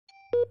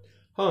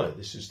Hi,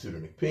 this is Tutor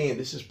and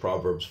this is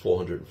Proverbs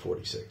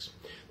 446.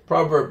 The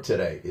proverb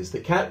today is the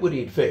cat would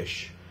eat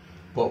fish,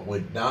 but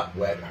would not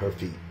wet her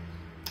feet.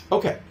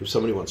 Okay, if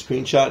somebody wants a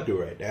screenshot,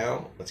 do it right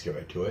now. Let's get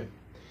right to it.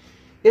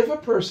 If a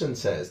person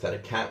says that a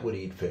cat would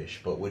eat fish,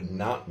 but would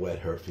not wet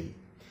her feet,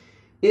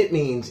 it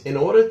means in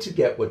order to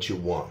get what you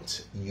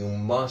want, you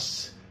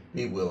must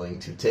be willing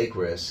to take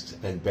risks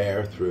and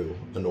bear through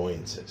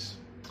annoyances.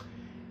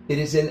 It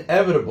is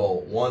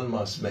inevitable one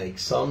must make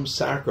some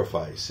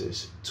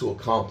sacrifices to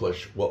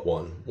accomplish what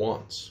one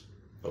wants.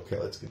 Okay,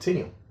 let's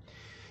continue.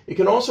 It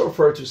can also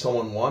refer to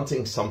someone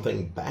wanting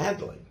something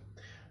badly,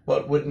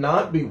 but would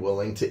not be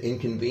willing to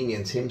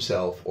inconvenience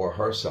himself or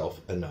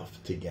herself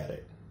enough to get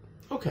it.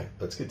 Okay,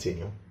 let's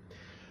continue.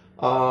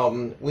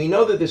 We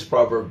know that this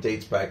proverb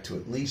dates back to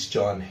at least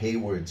John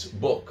Hayward's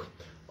book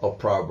of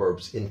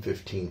Proverbs in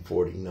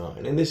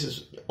 1549. And this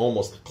is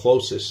almost the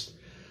closest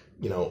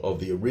of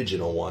the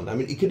original one. I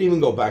mean, you could even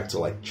go back to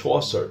like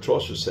Chaucer.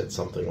 Chaucer said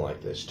something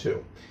like this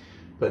too.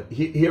 But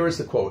here is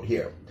the quote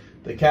here.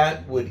 The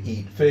cat would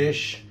eat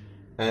fish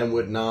and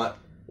would not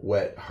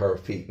wet her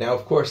feet. Now,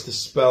 of course, the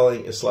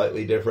spelling is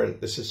slightly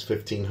different. This is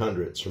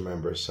 1500s,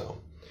 remember,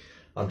 so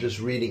I'm just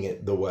reading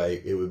it the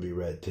way it would be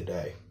read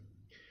today.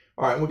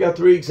 All right, we got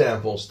 3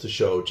 examples to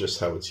show just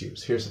how it's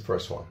used. Here's the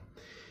first one.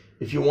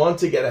 If you want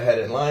to get ahead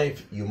in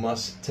life, you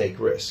must take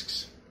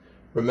risks.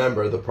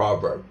 Remember the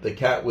proverb, the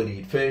cat would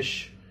eat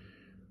fish,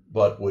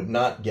 but would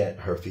not get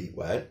her feet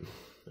wet.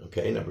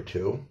 Okay, number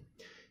 2.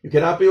 You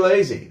cannot be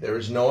lazy. There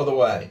is no other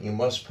way. You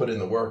must put in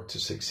the work to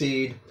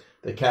succeed.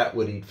 The cat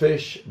would eat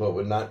fish, but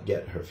would not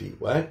get her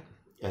feet wet.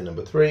 And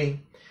number 3,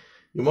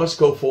 you must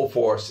go full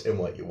force in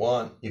what you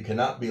want. You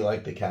cannot be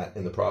like the cat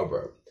in the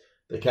proverb.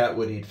 The cat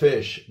would eat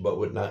fish, but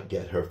would not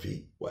get her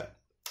feet wet.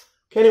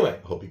 Okay, anyway,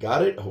 I hope you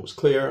got it. I hope it was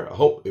clear. I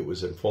hope it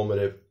was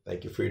informative.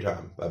 Thank you for your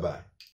time. Bye-bye.